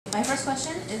My first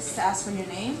question is to ask for your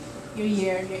name, your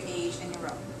year, your age, and your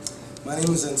role. My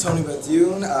name is Antonio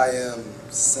Bethune. I am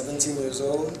 17 years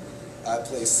old. I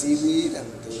play Seaweed,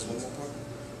 and there was one more part.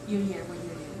 Your year, what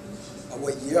year do you?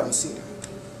 What year? I'm a senior.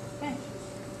 Okay.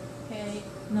 Okay.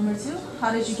 Number 2,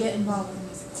 how did you get involved with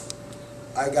music?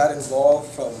 I got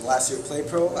involved from last year Play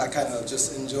Pro. I kind of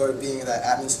just enjoyed being in that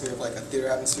atmosphere of like a theater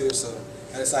atmosphere, so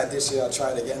I decided this year I'll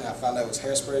try it again. I found out it was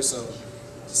Hairspray, so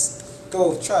just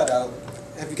go try it out.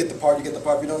 If you get the part, you get the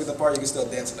part. If you don't get the part, you can still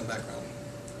dance in the background.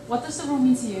 What does the role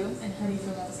mean to you, and how do you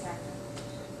feel about this character?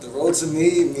 The role to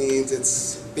me means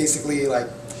it's basically like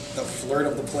the flirt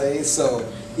of the play.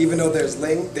 So even though there's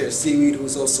Link, there's Seaweed,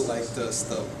 who's also like the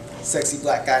sexy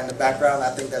black guy in the background.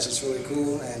 I think that's just really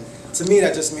cool. And to me,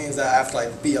 that just means that I have to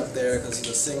like be up there because he's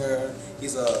a singer,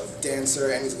 he's a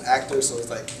dancer, and he's an actor. So it's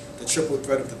like the triple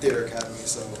threat of the theater academy.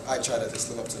 So I try to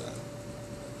just live up to that.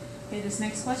 Okay, this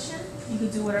next question, you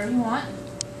could do whatever you want.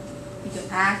 You could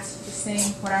act, you could sing,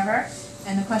 whatever.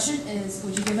 And the question is,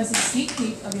 would you give us a sneak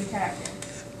peek of your character?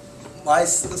 My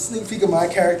sneak peek of my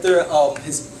character,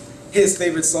 his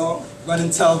favorite song, Run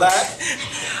and Tell That.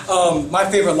 My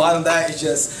favorite line of that is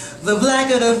just, the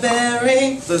blacker the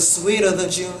berry, the sweeter the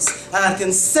juice. I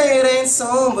can say it ain't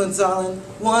so, but darling,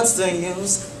 what's the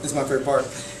use? This is my favorite part.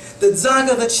 The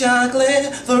darker the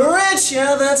chocolate, the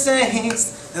richer the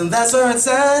taste. And that's where it's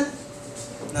at.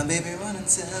 Now baby, run and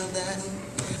tell that.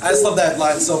 I just love that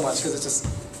line so much because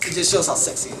it just shows how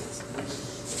sexy it is.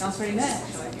 Sounds pretty good,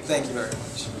 actually. Thank you very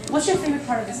much. What's your favorite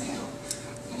part of this film?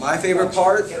 My favorite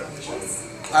part,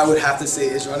 I would have to say,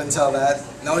 is Run and Tell That.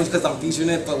 Not only because I'm featuring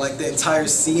it, but like the entire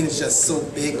scene is just so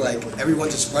big, like everyone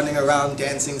just running around,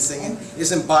 dancing, singing. It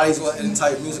just embodies what an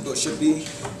entire musical should be.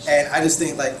 And I just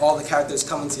think like all the characters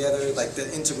coming together, like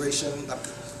the integration,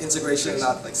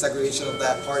 not like segregation of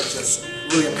that part is just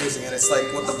really amazing. And it's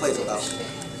like what the play's about.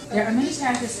 There are many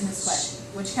characters in this play.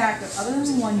 Which character, other than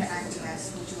the one you're acting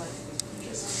as, would you like to be?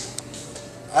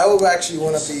 I would actually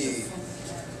want to be,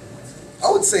 I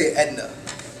would say Edna.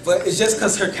 But it's just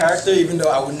because her character, even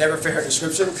though I would never fit her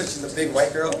description because she's a big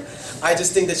white girl, I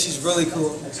just think that she's really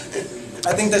cool.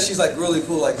 I think that she's like really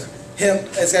cool. Like him,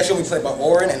 it's actually played by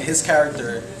Oren, and his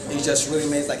character is just really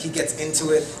amazing. Like he gets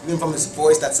into it, even from his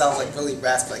voice that sounds like really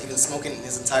raspy, like he's been smoking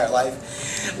his entire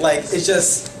life. Like it's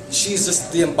just, she's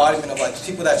just the embodiment of like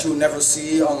people that you would never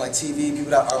see on like TV,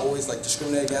 people that are always like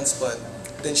discriminated against, but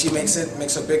then she makes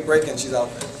her big break and she's out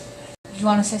there. Do you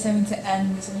want to say something to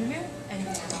end this interview?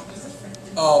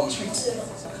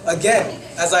 Again,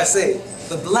 as I say,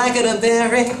 the blacker the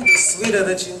berry, the sweeter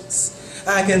the juice.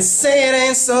 I can say it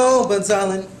ain't so, but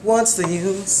darling, what's the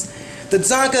use? The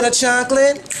darker the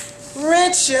chocolate,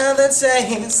 richer the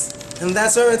taste, and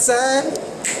that's where it's at.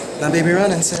 Now baby,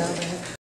 run and tell me.